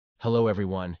Hello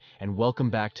everyone, and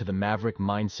welcome back to the Maverick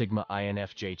Mind Sigma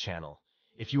INFJ channel.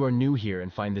 If you are new here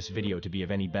and find this video to be of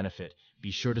any benefit,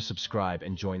 be sure to subscribe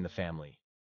and join the family.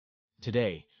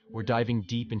 Today, we're diving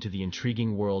deep into the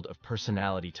intriguing world of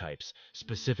personality types,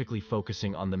 specifically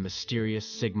focusing on the mysterious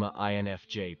Sigma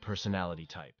INFJ personality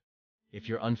type. If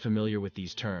you're unfamiliar with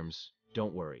these terms,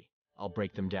 don't worry, I'll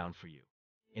break them down for you.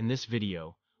 In this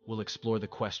video, we'll explore the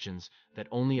questions that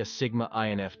only a Sigma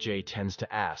INFJ tends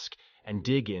to ask and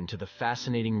dig into the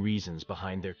fascinating reasons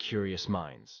behind their curious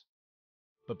minds.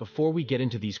 But before we get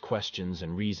into these questions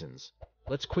and reasons,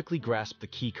 let's quickly grasp the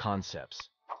key concepts: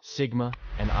 Sigma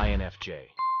and INFJ.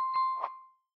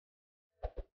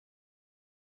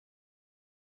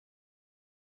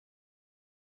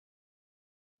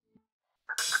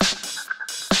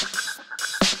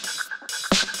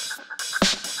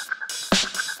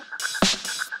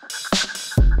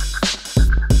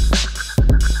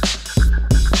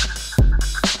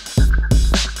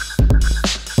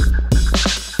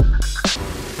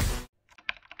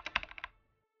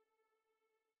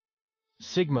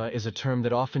 Sigma is a term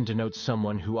that often denotes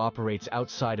someone who operates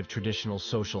outside of traditional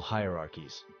social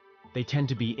hierarchies. They tend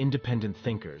to be independent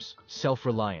thinkers,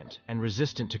 self-reliant, and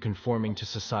resistant to conforming to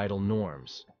societal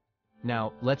norms.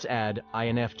 Now, let's add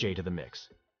INFJ to the mix.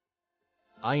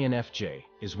 INFJ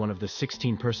is one of the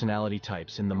 16 personality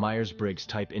types in the Myers-Briggs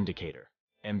Type Indicator,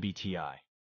 MBTI.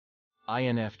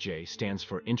 INFJ stands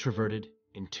for introverted,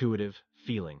 intuitive,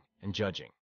 feeling, and judging.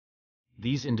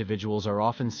 These individuals are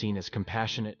often seen as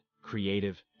compassionate,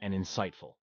 creative, and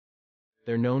insightful.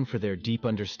 They're known for their deep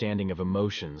understanding of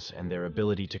emotions and their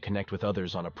ability to connect with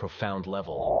others on a profound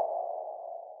level.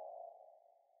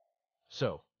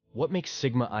 So, what makes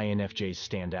Sigma INFJs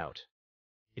stand out?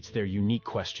 It's their unique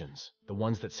questions, the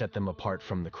ones that set them apart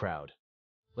from the crowd.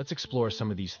 Let's explore some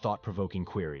of these thought-provoking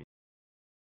queries.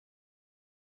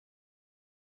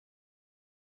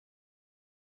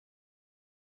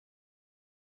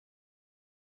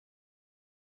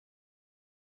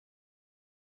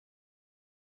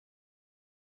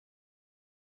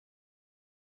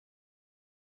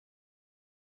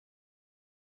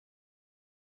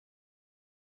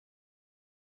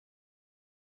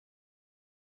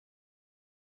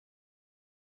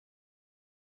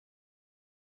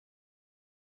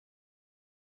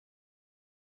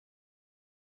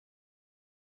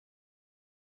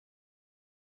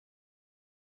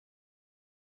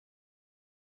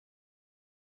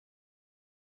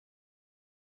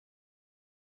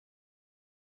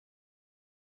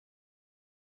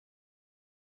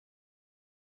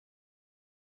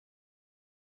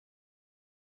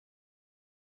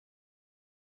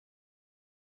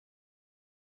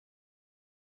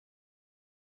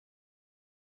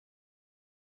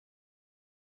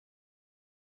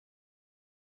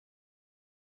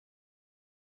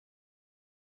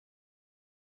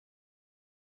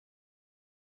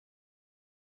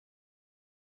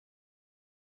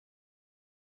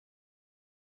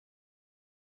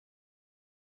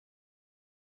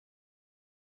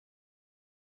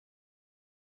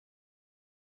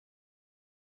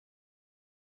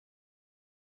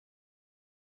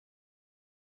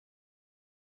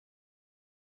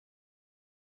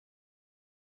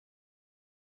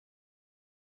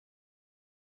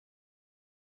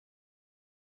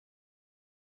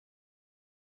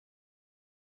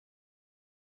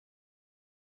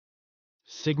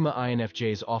 Sigma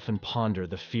INFJs often ponder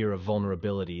the fear of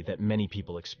vulnerability that many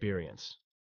people experience.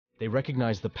 They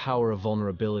recognize the power of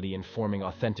vulnerability in forming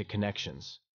authentic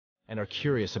connections, and are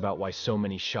curious about why so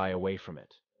many shy away from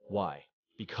it. Why?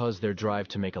 Because their drive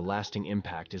to make a lasting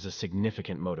impact is a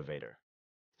significant motivator.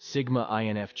 Sigma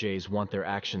INFJs want their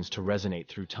actions to resonate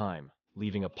through time,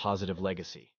 leaving a positive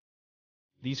legacy.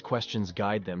 These questions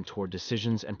guide them toward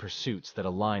decisions and pursuits that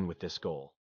align with this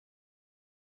goal.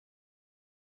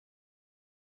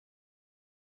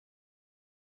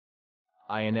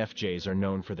 INFJs are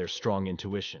known for their strong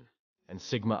intuition, and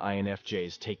Sigma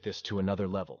INFJs take this to another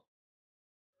level.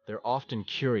 They're often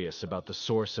curious about the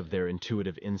source of their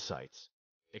intuitive insights,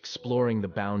 exploring the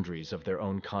boundaries of their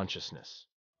own consciousness.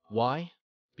 Why?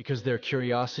 Because their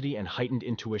curiosity and heightened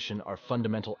intuition are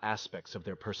fundamental aspects of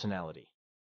their personality.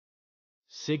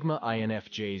 Sigma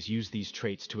INFJs use these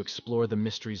traits to explore the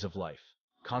mysteries of life,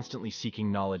 constantly seeking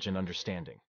knowledge and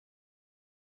understanding.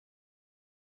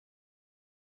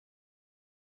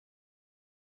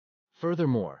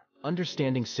 Furthermore,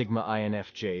 understanding Sigma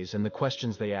INFJs and the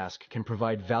questions they ask can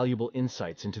provide valuable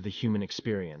insights into the human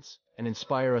experience and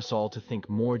inspire us all to think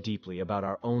more deeply about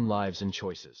our own lives and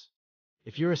choices.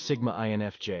 If you're a Sigma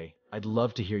INFJ, I'd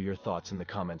love to hear your thoughts in the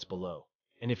comments below.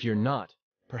 And if you're not,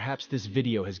 Perhaps this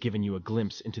video has given you a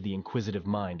glimpse into the inquisitive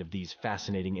mind of these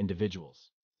fascinating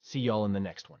individuals. See y'all in the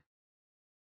next one.